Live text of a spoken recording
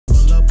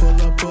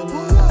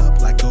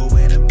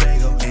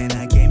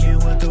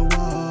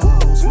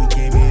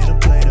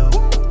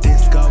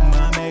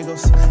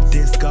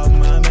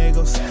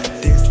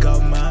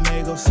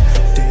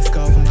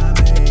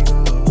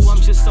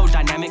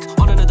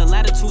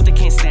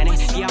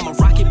Yeah, I'm a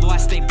rocket boy, I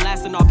stay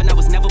blasting off, and I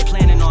was never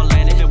planning on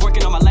landing. Been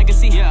working on my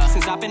legacy,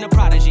 since I've been a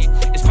prodigy.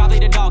 It's probably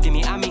the dog in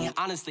me, I mean,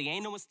 honestly,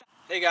 ain't no one stop.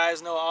 Hey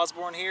guys, Noah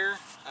Osborne here.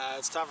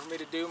 It's time for me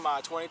to do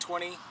my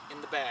 2020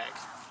 in the bag.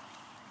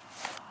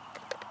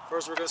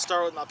 First we're going to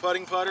start with my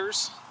putting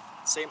putters.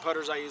 Same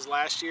putters I used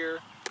last year.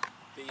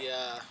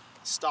 The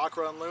Stock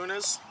Run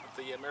Lunas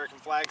with the American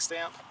flag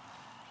stamp.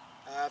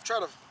 I've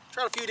tried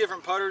a few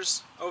different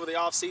putters over the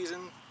off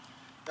season.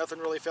 Nothing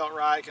really felt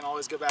right. Can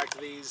always go back to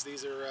these.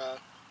 These are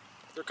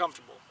they're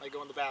comfortable. They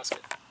go in the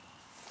basket.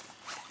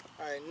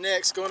 All right,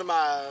 next going to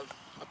my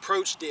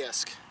approach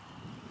disc,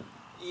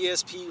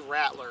 ESP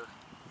Rattler.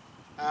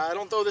 I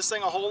don't throw this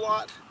thing a whole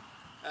lot,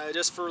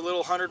 just for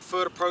little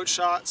 100-foot approach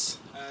shots.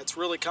 It's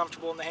really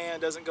comfortable in the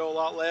hand. Doesn't go a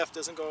lot left.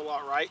 Doesn't go a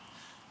lot right.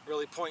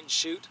 Really point and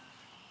shoot.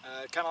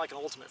 Kind of like an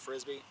ultimate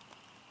frisbee.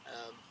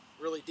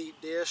 Really deep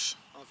dish.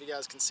 I don't know if you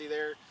guys can see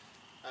there.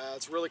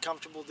 It's a really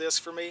comfortable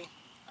disc for me.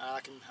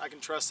 I can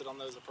trust it on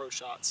those approach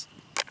shots.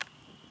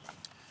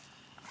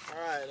 All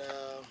right,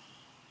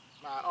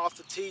 my off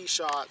the tee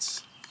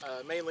shots,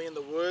 mainly in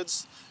the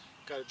woods.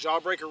 Got a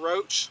Jawbreaker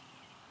Roach.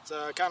 It's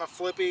kind of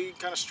flippy,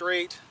 kind of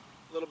straight,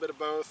 a little bit of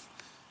both.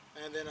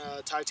 And then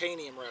a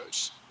Titanium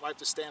Roach. Wiped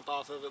the stamp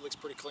off of it. Looks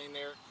pretty clean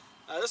there.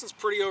 This one's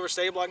pretty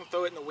overstable. I can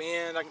throw it in the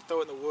wind. I can throw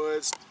it in the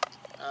woods.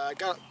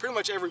 Got pretty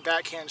much every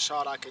backhand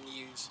shot I can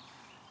use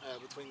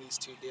between these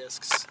two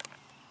discs.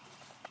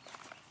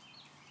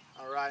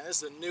 Alright,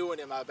 this is a new one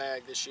in my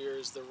bag this year,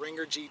 is the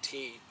Ringer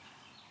GT.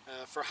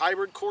 For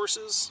hybrid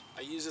courses,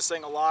 I use this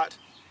thing a lot.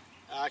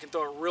 I can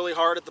throw it really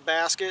hard at the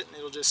basket and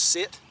it'll just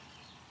sit.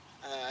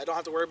 I don't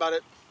have to worry about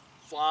it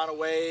flying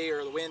away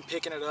or the wind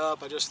picking it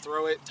up. I just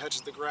throw it,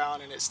 touches the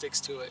ground, and it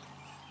sticks to it.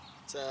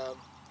 It's a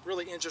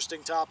really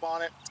interesting top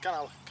on it. It's kind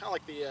of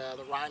like the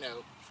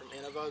Rhino from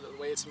Innova,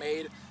 the way it's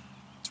made.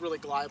 It's really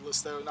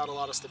glideless though, not a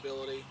lot of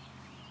stability.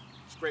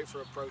 It's great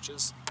for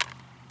approaches.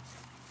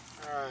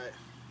 Alright,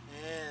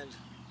 and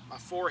my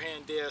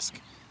forehand disc,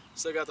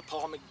 still got the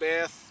Paul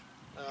Macbeth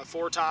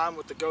 4-time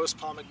with the Ghost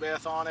Paul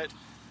Macbeth on it.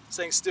 This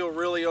thing's still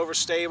really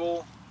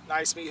overstable,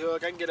 nice meat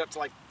hook. I can get up to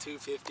like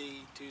 250,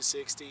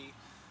 260.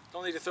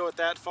 Don't need to throw it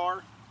that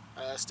far.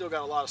 Still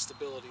got a lot of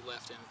stability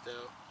left in it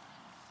though.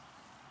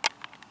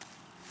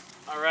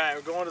 Alright,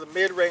 we're going to the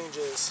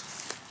mid-ranges.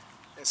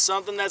 And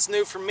something that's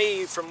new for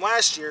me from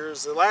last year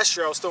is that last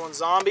year I was throwing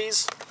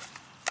zombies,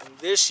 and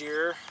this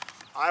year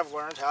I've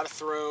learned how to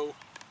throw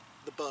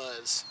the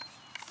buzz,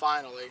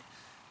 finally.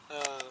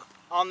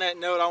 On that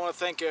note, I want to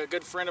thank a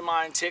good friend of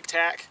mine, Tic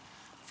Tac,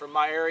 from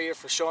my area,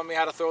 for showing me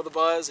how to throw the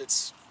buzz.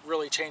 It's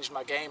really changed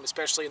my game,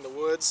 especially in the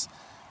woods.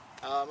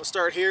 I'm going to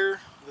start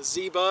here, the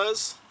Z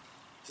Buzz.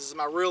 This is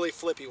my really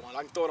flippy one.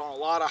 I can throw it on a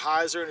lot of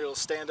hyzer and it'll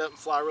stand up and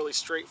fly really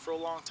straight for a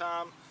long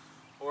time.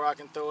 Or I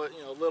can throw it,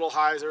 a little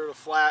hyzer to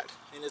flat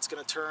and it's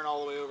going to turn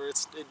all the way over.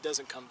 It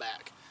doesn't come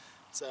back.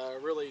 It's a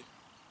really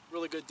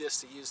good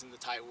disc to use in the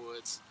tight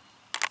woods.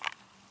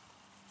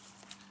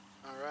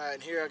 Alright,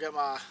 and here I got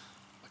my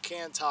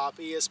can top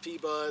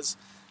ESP Buzz.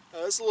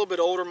 This is a little bit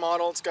older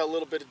model. It's got a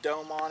little bit of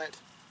dome on it.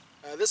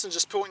 This one's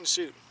just point and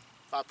shoot.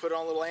 If I put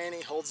on a little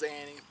ante, holds the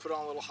ante. Put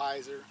on a little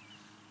hyzer,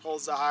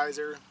 holds the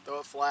hyzer. Throw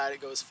it flat, it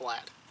goes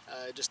flat.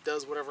 It just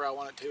does whatever I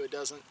want it to. It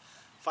doesn't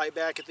fight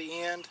back at the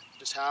end.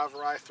 Just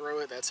however I throw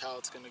it, that's how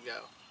it's going to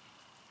go.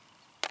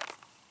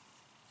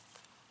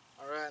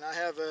 Alright, and I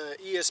have a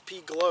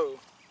ESP Glow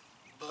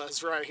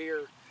Buzz right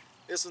here.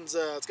 This one's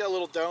it's got a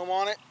little dome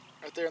on it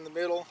right there in the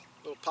middle.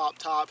 Little pop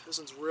top. This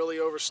one's really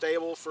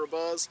overstable for a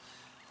buzz.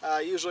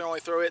 I usually only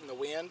throw it in the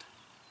wind,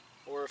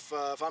 or if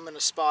I'm in a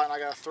spot and I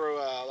gotta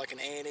throw like an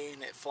ante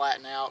and it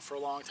flatten out for a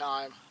long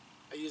time,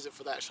 I use it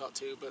for that shot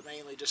too, but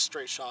mainly just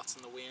straight shots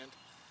in the wind.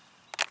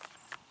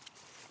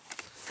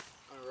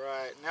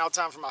 Alright, now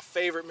time for my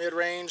favorite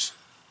mid-range,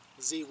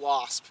 Z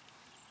Wasp.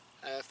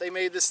 If they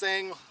made this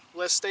thing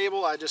less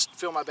stable, I just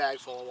fill my bag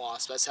full of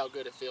wasps. That's how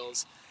good it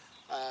feels.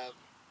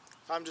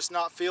 If I'm just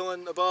not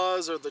feeling the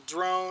buzz or the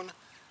drone,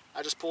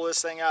 I just pull this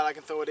thing out. I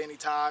can throw it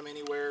anytime,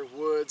 anywhere,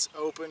 woods,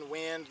 open,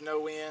 wind, no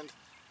wind,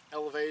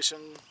 elevation,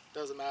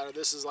 doesn't matter.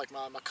 This is like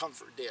my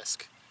comfort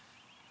disc.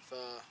 If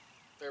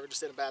they're ever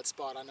just in a bad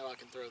spot, I know I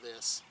can throw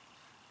this.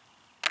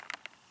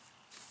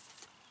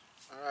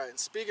 Alright, and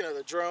speaking of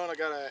the drone, I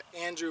got a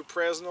Andrew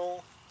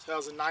Presnell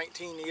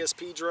 2019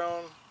 ESP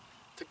drone.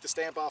 Took the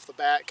stamp off the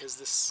back because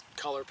this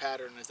color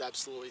pattern is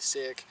absolutely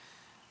sick.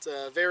 It's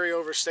a very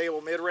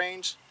overstable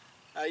mid-range.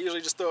 I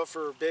usually just throw it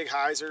for big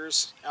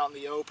hyzers out in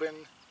the open.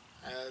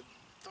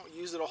 Don't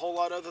use it a whole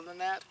lot other than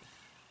that,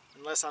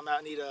 unless I'm out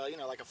and need a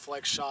like a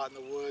flex shot in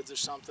the woods or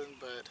something.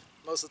 But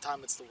most of the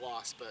time it's the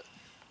Wasp. But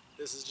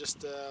this is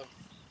just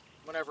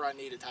whenever I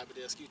need it type of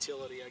disc,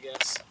 utility, I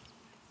guess.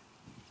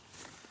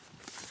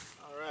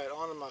 All right,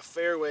 on to my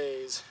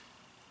fairways.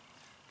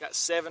 Got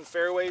 7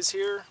 fairways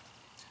here.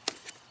 I'm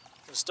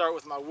gonna start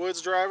with my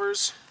woods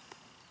drivers.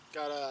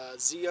 Got a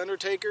Z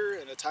Undertaker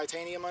and a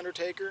Titanium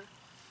Undertaker.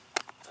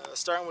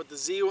 Starting with the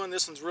Z one,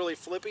 this one's really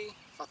flippy.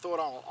 If I throw it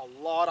on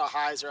a lot of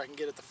hyzer, I can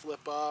get it to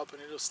flip up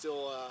and it'll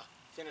still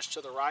finish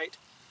to the right.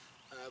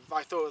 If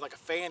I throw it with like a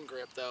fan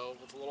grip though,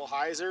 with a little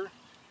hyzer,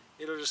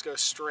 it'll just go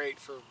straight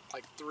for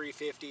like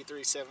 350,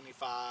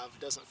 375.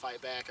 It doesn't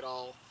fight back at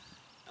all.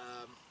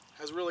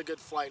 Has really good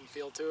flight and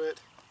feel to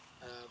it.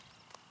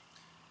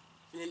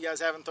 If you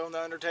guys haven't thrown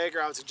the Undertaker,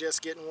 I would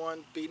suggest getting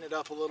one, beating it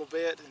up a little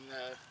bit, and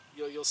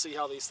you'll see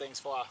how these things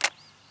fly.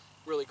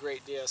 Really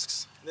great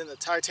discs. And then the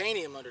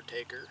Titanium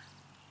Undertaker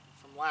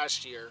from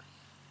last year,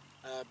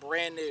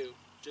 brand new,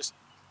 just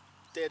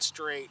dead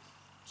straight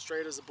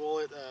as a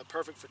bullet,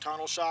 perfect for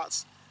tunnel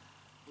shots.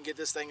 You can get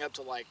this thing up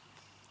to like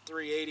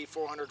 380,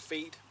 400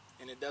 feet,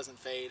 and it doesn't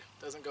fade,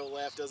 doesn't go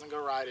left, doesn't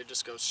go right, it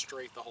just goes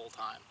straight the whole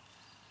time.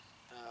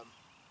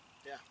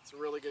 Yeah, it's a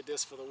really good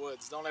disc for the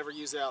woods. Don't ever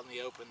use it out in the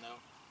open though.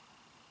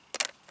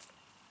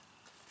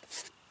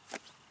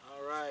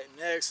 Alright,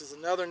 next is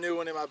another new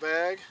one in my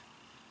bag.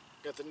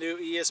 Got the new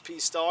ESP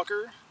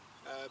Stalker,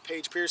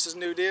 Paige Pierce's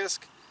new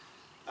disc.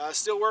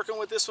 Still working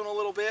with this one a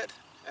little bit.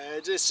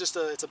 It's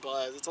a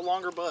buzz. It's a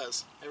longer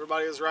buzz.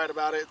 Everybody was right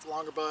about it. It's a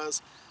longer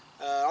buzz.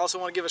 I also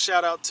want to give a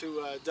shout out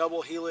to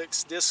Double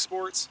Helix Disc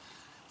Sports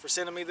for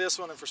sending me this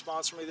one and for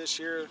sponsoring me this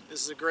year.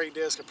 This is a great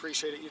disc.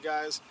 Appreciate it, you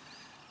guys.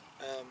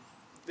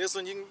 This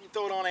one, you can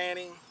throw it on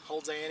Annie,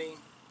 holds Annie.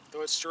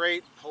 Throw it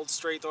straight, hold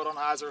straight, throw it on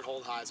hyzer,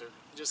 hold hyzer.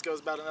 It just goes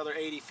about another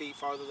 80 feet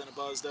farther than a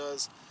buzz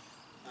does.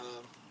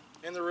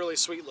 And they're really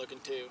sweet looking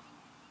too.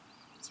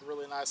 It's a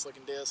really nice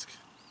looking disc.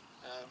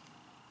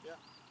 Yeah,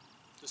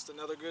 just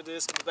another good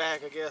disc in the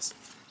bag, I guess.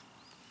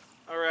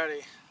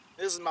 Alrighty,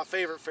 this is my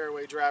favorite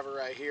fairway driver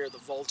right here, the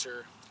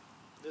Vulture.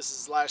 This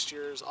is last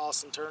year's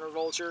Austin Turner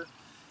Vulture.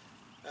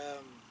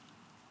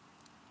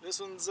 This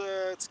one's,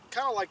 it's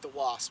kind of like the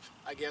Wasp,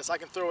 I guess. I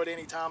can throw it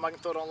anytime. I can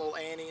throw it on a little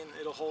Annie and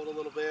it'll hold a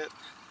little bit.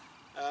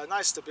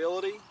 Nice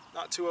stability,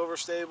 not too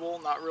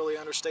overstable, not really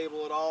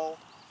understable at all.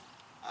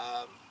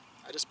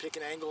 I just pick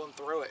an angle and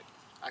throw it.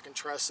 I can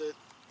trust it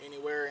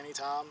anywhere,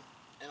 anytime,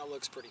 and it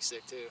looks pretty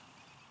sick too.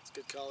 It's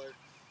good color.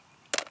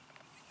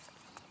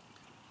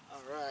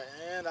 Alright,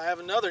 and I have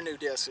another new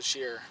disc this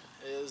year.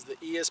 It is the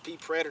ESP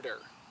Predator.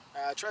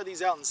 I tried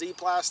these out in Z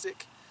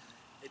plastic.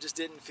 It just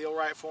didn't feel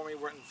right for me,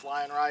 weren't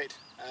flying right.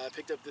 I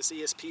picked up this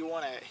ESP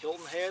one at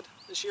Hilton Head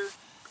this year,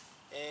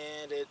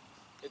 and it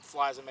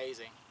flies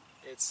amazing.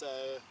 It's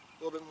a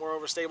little bit more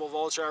overstable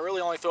Vulture. I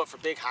really only throw it for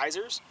big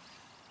hyzers.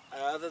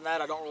 Other than that,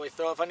 I don't really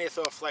throw. If I need to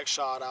throw a flex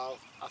shot, I'll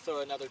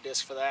throw another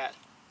disc for that.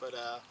 But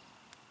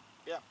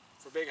yeah,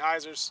 for big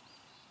hyzers,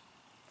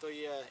 throw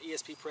the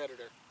ESP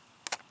Predator.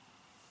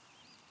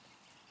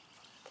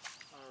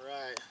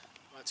 Alright,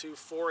 my two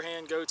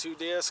forehand go-to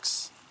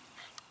discs.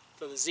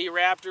 So the Z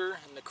Raptor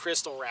and the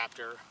Crystal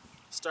Raptor.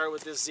 Start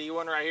with this Z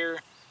one right here.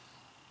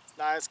 It's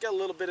nice. It's got a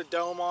little bit of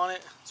dome on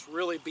it. It's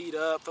really beat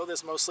up. Throw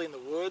this mostly in the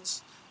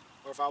woods,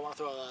 or if I want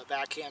to throw a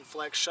backhand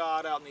flex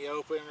shot out in the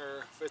open,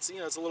 or if it's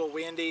it's a little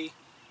windy,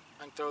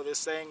 I can throw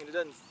this thing and it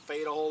doesn't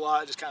fade a whole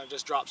lot. It just kind of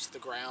just drops to the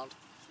ground.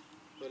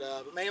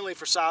 But mainly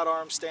for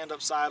sidearms,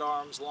 stand-up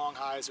sidearms, long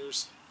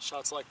hyzers,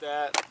 shots like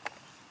that.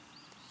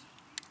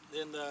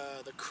 Then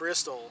the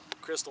Crystal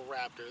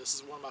Raptor. This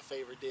is one of my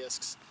favorite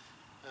discs.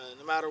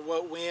 No matter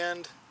what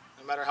wind,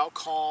 no matter how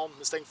calm,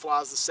 this thing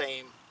flies the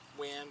same.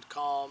 Wind,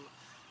 calm,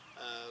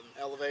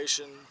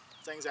 elevation,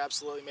 thing's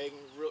absolutely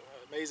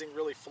amazing,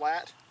 really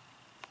flat,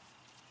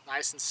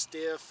 nice and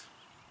stiff,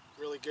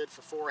 really good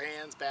for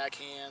forehands,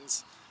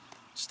 backhands.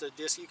 Just a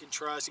disc you can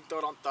trust. You can throw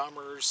it on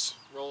thumbers,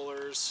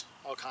 rollers,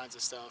 all kinds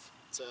of stuff.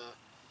 It's a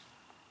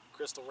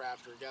Crystal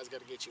Raptor. You guys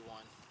got to get you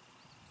one.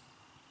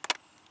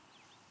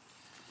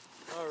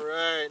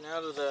 Alright, now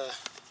to the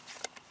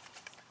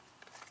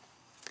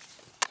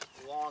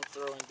long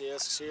throwing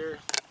discs here.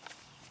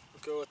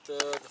 We'll go with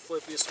the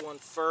flippiest one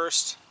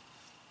first.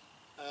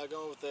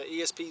 Going with the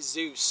ESP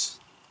Zeus.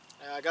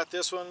 I got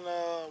this one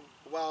a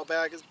while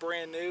back. It's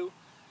brand new.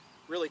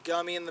 Really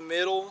gummy in the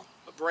middle,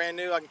 but brand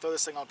new. I can throw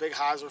this thing on a big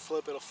hyzer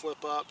flip. It'll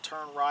flip up,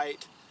 turn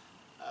right.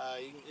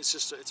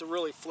 It's a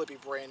really flippy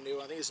brand new.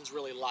 I think this one's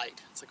really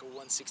light. It's like a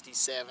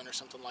 167 or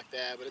something like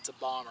that, but it's a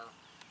bomber.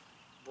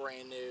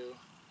 Brand new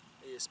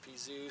ESP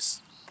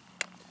Zeus.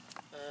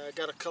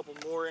 Got a couple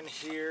more in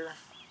here.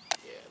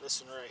 Yeah,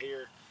 this one right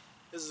here.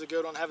 This is a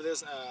good one. I've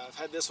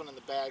had this one in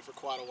the bag for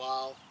quite a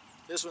while.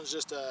 This one's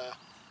just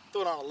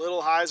throw it on a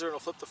little hyzer and it'll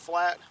flip the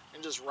flat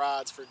and just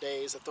rides for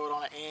days. I throw it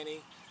on an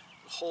Annie,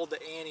 hold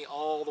the Annie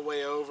all the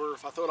way over.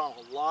 If I throw it on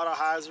a lot of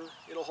hyzer,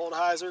 it'll hold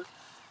hyzer.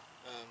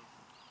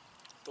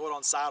 Throw it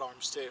on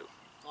sidearms too.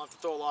 I don't have to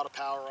throw a lot of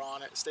power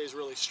on it. It stays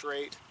really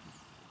straight.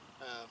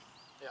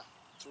 Yeah,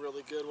 it's a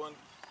really good one.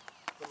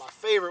 But my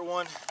favorite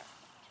one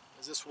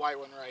is this white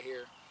one right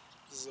here.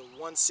 This is a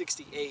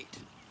 168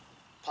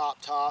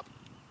 pop top.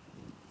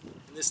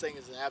 And this thing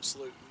is an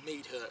absolute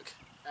meat hook.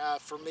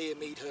 For me, a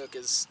meat hook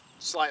is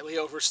slightly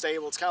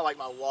overstable. It's kind of like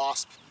my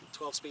Wasp,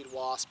 12-speed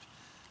Wasp.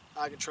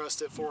 I can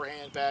trust it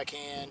forehand,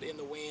 backhand, in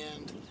the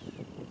wind.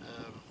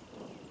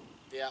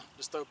 Yeah,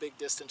 just throw a big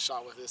distance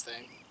shot with this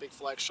thing. Big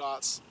flex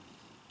shots.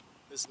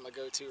 This is my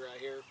go-to right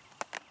here.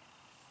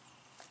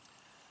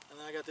 And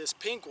then I got this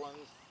pink one.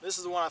 This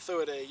is the one I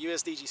threw at a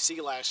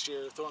USDGC last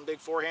year, throwing big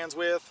forehands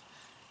with.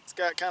 It's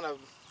got kind of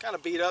kind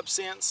of beat up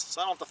since,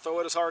 so I don't have to throw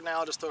it as hard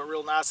now. Just throw it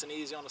real nice and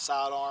easy on the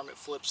sidearm. It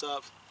flips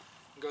up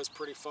and goes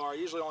pretty far. I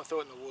usually only throw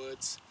it in the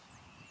woods.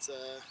 It's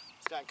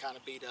gotten kind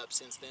of beat up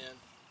since then.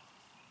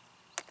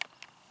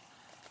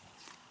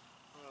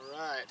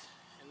 Alright,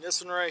 and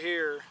this one right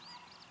here,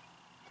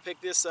 I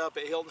picked this up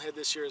at Hilton Head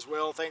this year as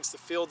well, thanks to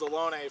Phil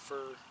Delone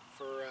for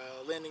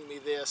lending me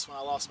this when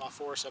I lost my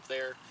force up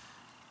there.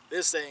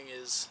 This thing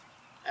is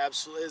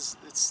absolutely,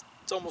 it's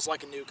almost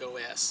like a Nuke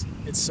OS.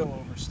 It's so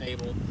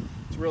overstable.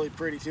 It's really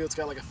pretty too. It's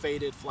got like a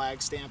faded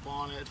flag stamp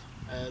on it.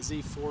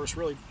 Z force,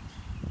 really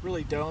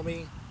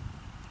domey,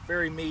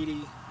 very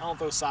meaty. I don't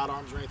throw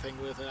sidearms or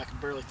anything with it. I can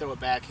barely throw a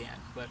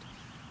backhand, but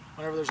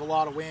whenever there's a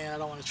lot of wind, I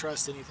don't want to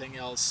trust anything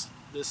else.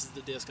 This is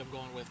the disc I'm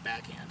going with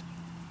backhand.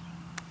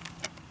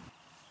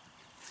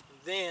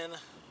 Then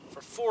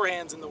for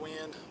forehands in the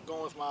wind, I'm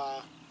going with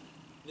my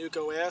Nuke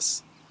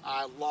OS.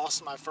 I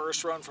lost my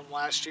first run from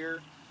last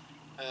year.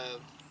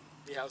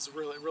 Yeah, it was a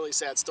really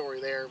sad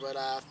story there, but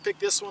I picked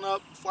this one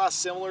up, flies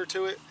similar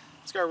to it.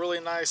 It's got a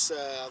really nice,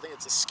 I think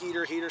it's a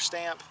Skeeter heater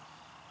stamp.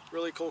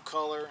 Really cool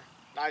color,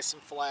 nice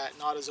and flat,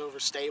 not as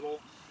overstable.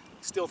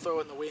 Still throw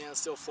it in the wind,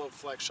 still float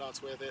flex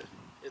shots with it.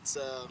 It's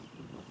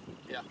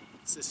yeah,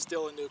 it's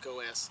still a Nuke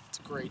OS. It's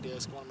a great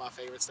disc, one of my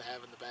favorites to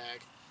have in the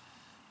bag.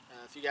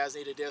 If you guys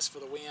need a disc for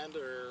the wind,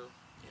 or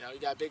you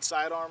got a big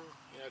sidearm,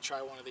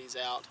 try one of these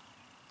out.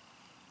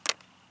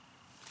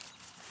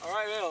 All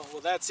right,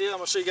 well that's it. I'm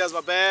gonna show you guys my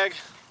bag.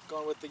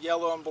 Going with the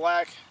yellow and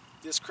black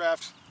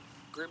Discraft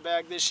grip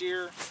bag this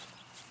year.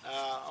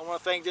 I want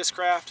to thank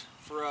Discraft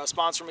for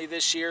sponsoring me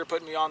this year,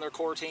 putting me on their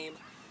core team.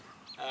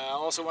 I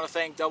also want to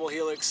thank Double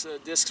Helix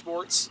Disc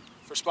Sports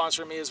for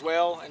sponsoring me as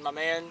well, and my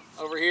man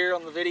over here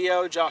on the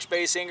video, Josh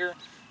Baysinger,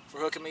 for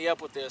hooking me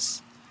up with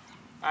this.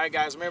 Alright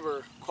guys,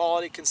 remember,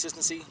 quality,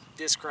 consistency,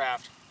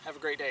 Discraft. Have a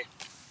great day.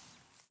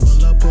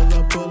 Pull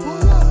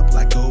up,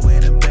 like a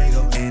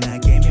Winnebago. And I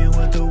came in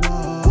with the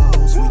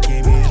walls, we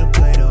came here to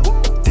play though.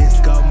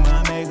 Disco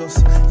my amigos,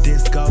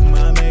 disco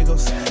my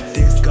amigos,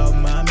 disco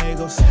my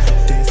amigos,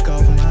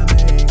 disco my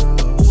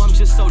amigos. Ooh, I'm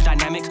just so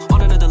dynamic,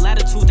 on another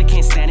latitude, they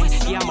can't stand it.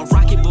 Yeah, I'm a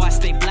rocket boy, I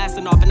stay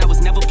blasting off, and I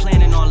was never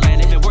planning on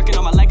landing. Been working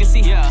on my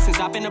legacy, yeah, since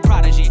I've been a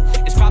prodigy.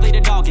 It's probably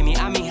the dog in me,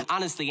 I mean,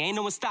 honestly, ain't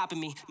no one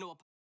stopping me. No.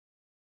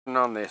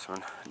 On this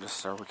one, just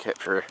so we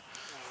capture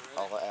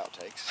all the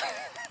outtakes.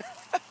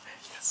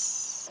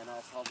 Yes. And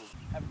I'll probably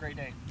have a great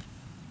day.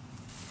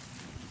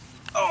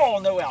 Oh,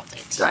 no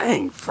outtakes.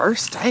 Dang,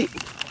 first take.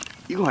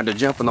 You gonna have to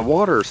jump in the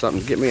water or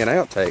something to get me an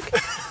outtake.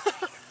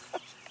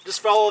 Just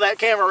follow that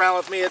camera around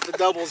with me at the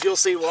doubles, you'll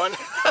see one.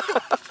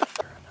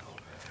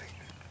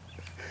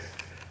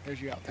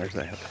 There's your outtake. There's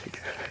the outtake.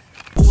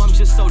 Ooh, I'm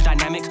just so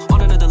dynamic,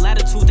 on another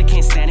latitude, they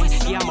can't stand it.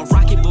 Yeah, I'm a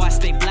rocket boy, I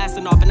stay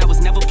blasting off, and I was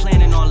never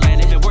planning on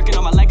landing. Been working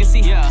on my legacy,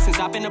 yeah, since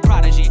I've been a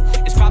prodigy.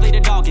 It's probably the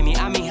dog in me,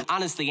 I mean,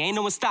 honestly, ain't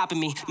no one stopping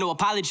me. No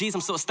apologies,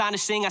 I'm so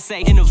astonishing, I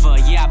say Innova,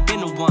 yeah, I've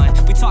been the one.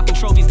 We talking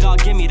trophies,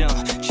 dog, give me them.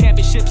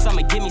 Championships,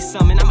 I'ma give me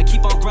some, and I'ma